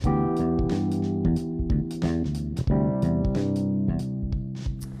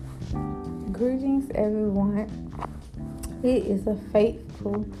everyone. It is a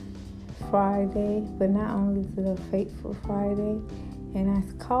fateful Friday, but not only is it a fateful Friday, and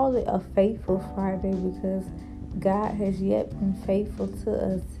I call it a faithful Friday because God has yet been faithful to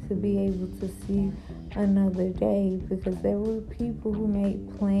us to be able to see another day, because there were people who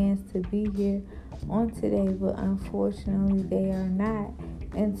made plans to be here on today, but unfortunately they are not.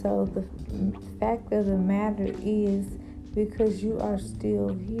 And so the fact of the matter is, because you are still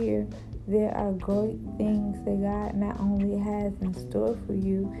here, there are great things that God not only has in store for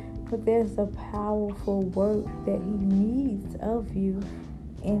you, but there's a powerful work that He needs of you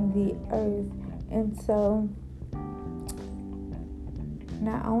in the earth. And so,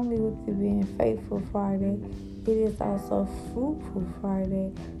 not only with it being Faithful Friday, it is also Fruitful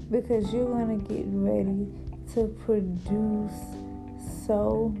Friday, because you're going to get ready to produce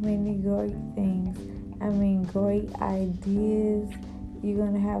so many great things. Great ideas. You're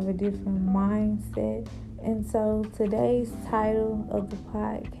going to have a different mindset. And so today's title of the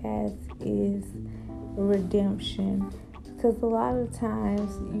podcast is Redemption. Because a lot of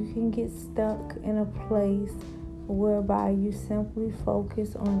times you can get stuck in a place whereby you simply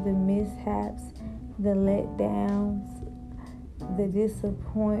focus on the mishaps, the letdowns, the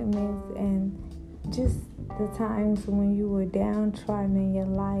disappointments, and just the times when you were downtrodden in your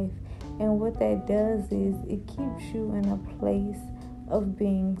life. And what that does is it keeps you in a place of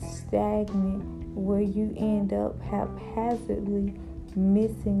being stagnant, where you end up haphazardly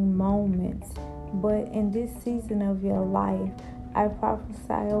missing moments. But in this season of your life, I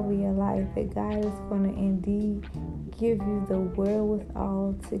prophesy over your life that God is going to indeed give you the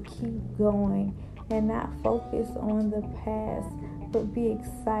wherewithal to keep going and not focus on the past, but be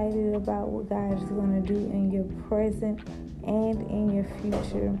excited about what God is going to do in your present and in your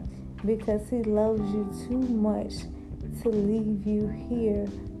future, because He loves you too much to leave you here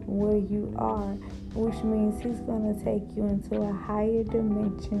where you are, which means He's going to take you into a higher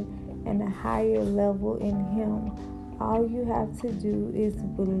dimension and a higher level in Him. All you have to do is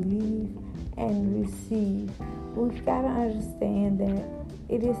believe and receive. We've got to understand that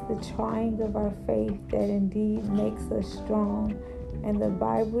it is the trying of our faith that indeed makes us strong. And the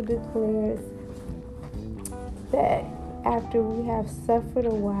Bible declares that after we have suffered a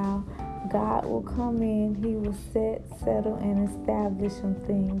while, God will come in, He will settle, and establish some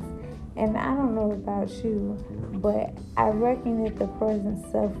things. And I don't know about you, but I reckon that the present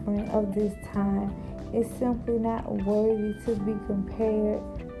suffering of this time is simply not worthy to be compared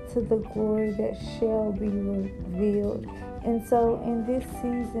to the glory that shall be revealed. And so in this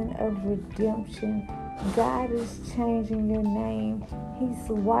season of redemption, God is changing your name. He's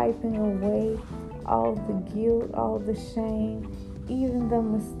wiping away all the guilt, all the shame, even the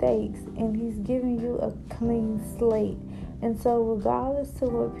mistakes, and He's giving you a clean slate. And so regardless to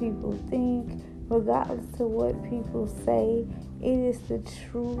what people think, regardless to what people say, it is the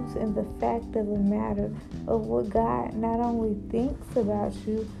truth and the fact of the matter of what God not only thinks about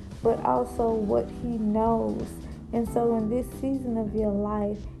you, but also what He knows. And so in this season of your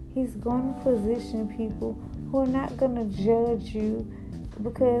life, He's going to position people who are not going to judge you,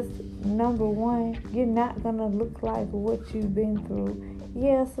 because number one, you're not going to look like what you've been through.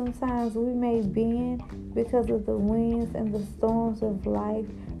 Yeah, sometimes we may bend because of the winds and the storms of life,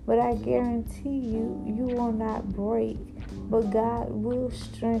 but I guarantee you, you will not break, but God will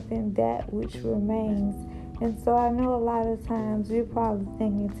strengthen that which remains. And so I know a lot of times you're probably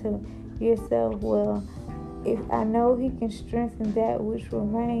thinking to yourself, well, if I know He can strengthen that which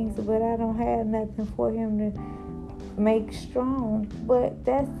remains, but I don't have nothing for Him to make strong. But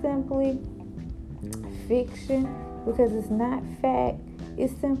that's simply fiction, because it's not fact.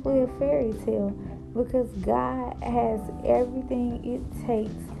 It's simply a fairy tale, because God has everything it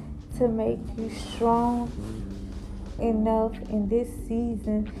takes to make you strong enough in this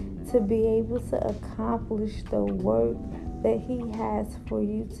season to be able to accomplish the work that He has for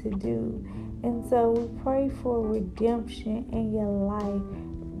you to do. And so we pray for redemption in your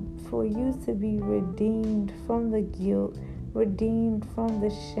life, for you to be redeemed from the guilt, redeemed from the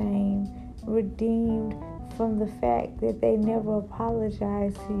shame, redeemed from the fact that they never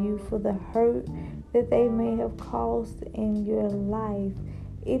apologized to you for the hurt that they may have caused in your life.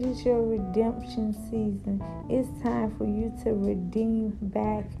 It is your redemption season. It's time for you to redeem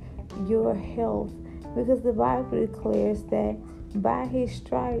back your health, because the Bible declares that by His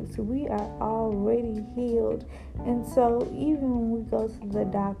stripes we are already healed. And so even when we go to the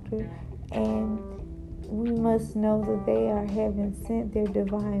doctor, and we must know that they are having sent their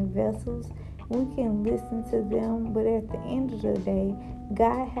divine vessels, we can listen to them, but at the end of the day,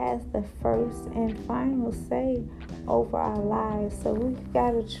 God has the first and final say over our lives. So we've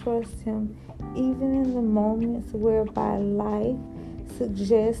got to trust Him even in the moments whereby life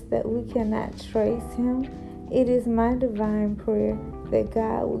suggests that we cannot trace Him. It is my divine prayer that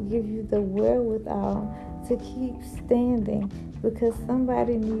God will give you the wherewithal to keep standing, because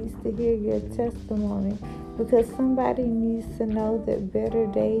somebody needs to hear your testimony, because somebody needs to know that better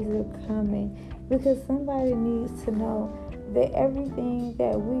days are coming, because somebody needs to know that everything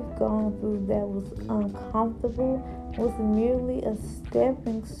that we've gone through that was uncomfortable was merely a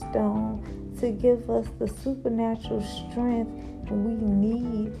stepping stone to give us the supernatural strength we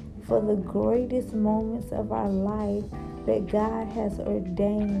need for the greatest moments of our life that God has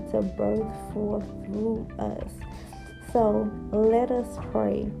ordained to birth forth through us. So let us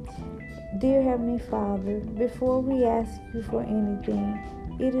pray. Dear Heavenly Father, before we ask you for anything,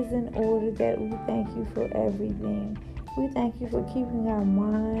 it is in order that we thank you for everything. We thank you for keeping our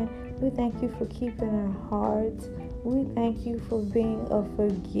mind. We thank you for keeping our hearts. We thank you for being a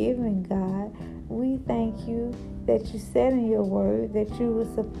forgiving God. We thank you that you said in your word that you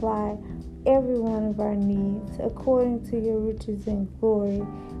would supply every one of our needs according to your riches and glory.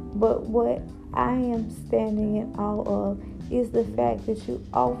 But what I am standing in awe of is the fact that you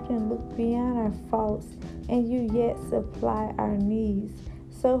often look beyond our faults and you yet supply our needs.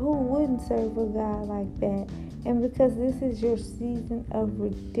 So who wouldn't serve a God like that? And because this is your season of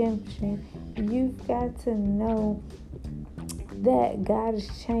redemption, you've got to know that God is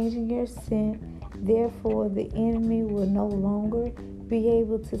changing your scent. Therefore, the enemy will no longer be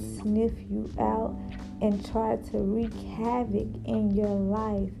able to sniff you out and try to wreak havoc in your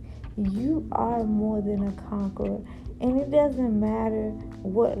life. You are more than a conqueror. And it doesn't matter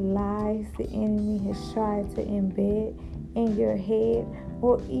what lies the enemy has tried to embed in your head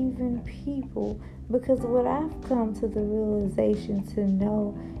or even people. Because what I've come to the realization to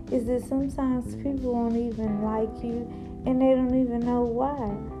know is that sometimes people won't even like you and they don't even know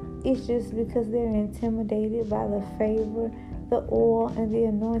why. It's just because they're intimidated by the favor, the oil, and the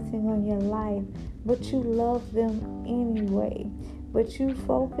anointing on your life. But you love them anyway. But you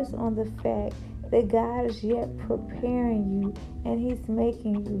focus on the fact that God is yet preparing you and He's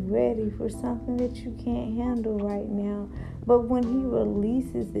making you ready for something that you can't handle right now. But when He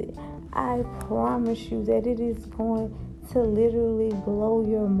releases it, I promise you that it is going to literally blow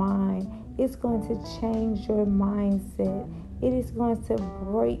your mind. It's going to change your mindset. It is going to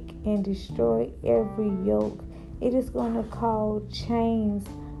break and destroy every yoke. It is going to cause chains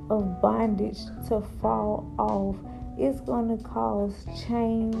of bondage to fall off. It's going to cause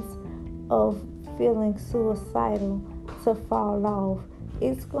chains of feeling suicidal to fall off.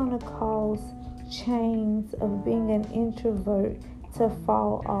 It's going to cause chains of being an introvert to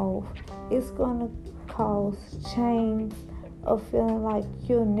fall off. It's going to cause chains of feeling like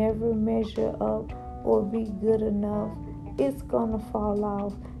you'll never measure up or be good enough. It's going to fall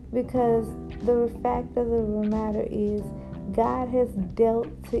off, because the fact of the matter is God has dealt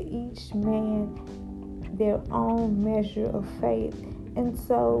to each man their own measure of faith. And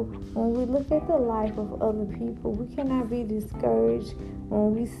so when we look at the life of other people, we cannot be discouraged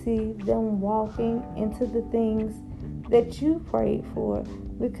when we see them walking into the things that you prayed for,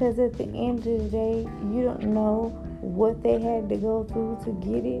 because at the end of the day, you don't know what they had to go through to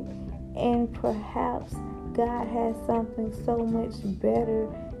get it, and perhaps God has something so much better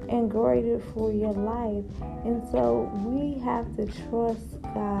and greater for your life. And so we have to trust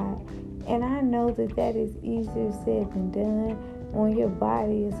God. And I know that that is easier said than done when your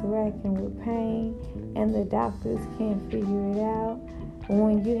body is racking with pain and the doctors can't figure it out.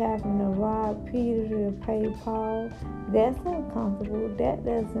 When you having to rob Peter to pay Paul, that's uncomfortable. That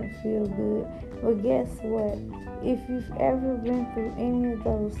doesn't feel good. But guess what? If you've ever been through any of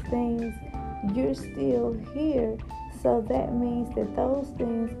those things, you're still here. So that means that those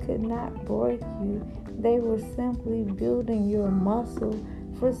things could not break you. They were simply building your muscle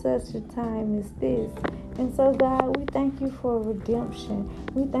for such a time as this. And so, God, we thank you for redemption.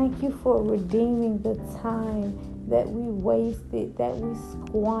 We thank you for redeeming the time that we wasted, that we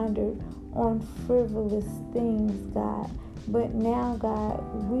squandered on frivolous things, God. But now, God,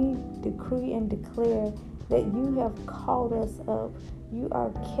 we decree and declare that you have caught us up. You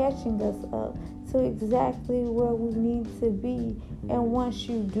are catching us up to exactly where we need to be. And once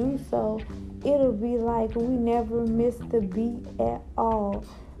you do so, it'll be like we never missed the beat at all.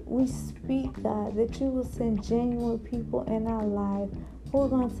 We speak, God, that you will send genuine people in our life who are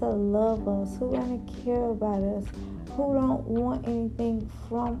going to love us, who are going to care about us, who don't want anything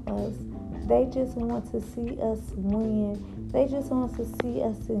from us. They just want to see us win. They just want to see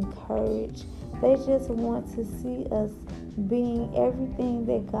us encouraged. They just want to see us being everything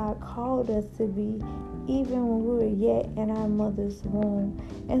that God called us to be, even when we were yet in our mother's womb.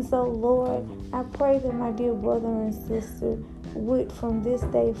 And so, Lord, I pray that my dear brother and sister would, from this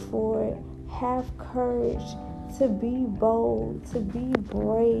day forward, have courage to be bold, to be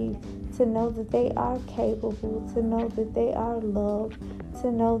brave, to know that they are capable, to know that they are loved,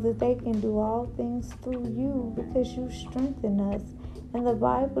 to know that they can do all things through you because you strengthen us. And the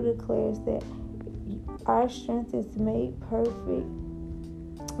Bible declares that our strength is made perfect,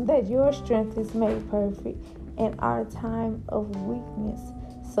 that your strength is made perfect in our time of weakness.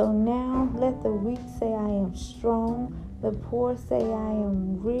 So now let the weak say, I am strong. The poor say, I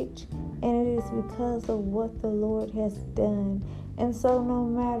am rich. And it is because of what the Lord has done. And so no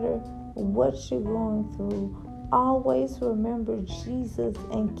matter what you're going through, always remember Jesus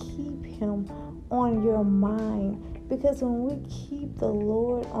and keep him on your mind. Because when we keep the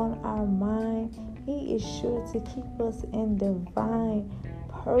Lord on our mind, he is sure to keep us in divine,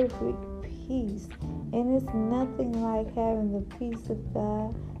 perfect peace. And it's nothing like having the peace of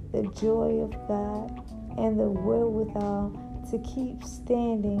God, the joy of God, and the wherewithal to keep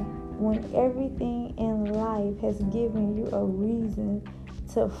standing when everything in life has given you a reason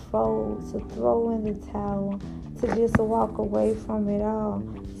to fold, to throw in the towel, to just walk away from it all.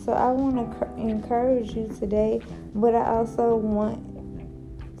 So I want to encourage you today, but I also want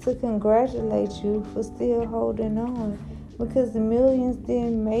to congratulate you for still holding on, because the millions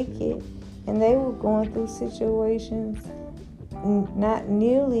didn't make it, and they were going through situations not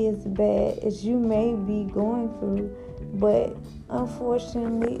nearly as bad as you may be going through, but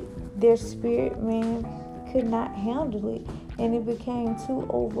unfortunately their spirit man could not handle it, and it became too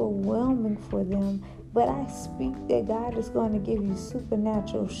overwhelming for them. But I speak that God is going to give you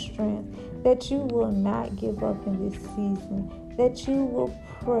supernatural strength, that you will not give up in this season, that you will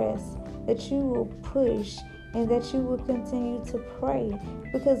press, that you will push, and that you will continue to pray,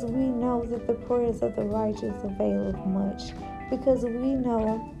 because we know that the prayers of the righteous availeth much, because we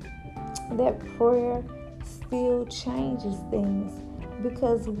know that prayer still changes things,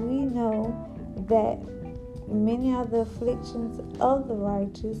 because we know that many are the afflictions of the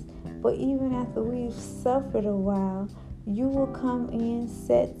righteous, but even after we've suffered a while, you will come in,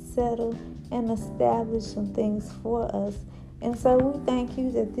 settle, and establish some things for us. And so we thank you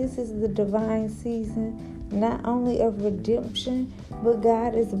that this is the divine season, not only of redemption, but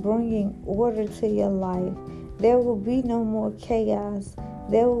God is bringing order to your life. There will be no more chaos.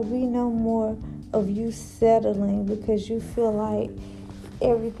 There will be no more of you settling because you feel like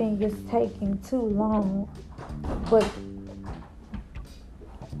everything is taking too long. But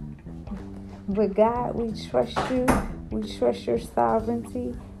God, we trust you. We trust your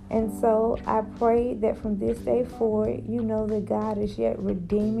sovereignty. And so I pray that from this day forward, you know that God is yet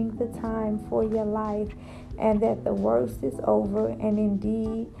redeeming the time for your life, and that the worst is over, and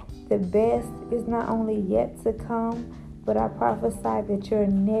indeed the best is not only yet to come, but I prophesy that your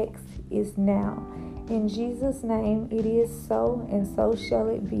next is now. In Jesus' name, it is so, and so shall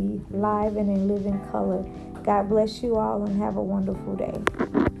it be, live and in living color. God bless you all, and have a wonderful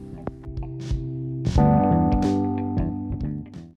day.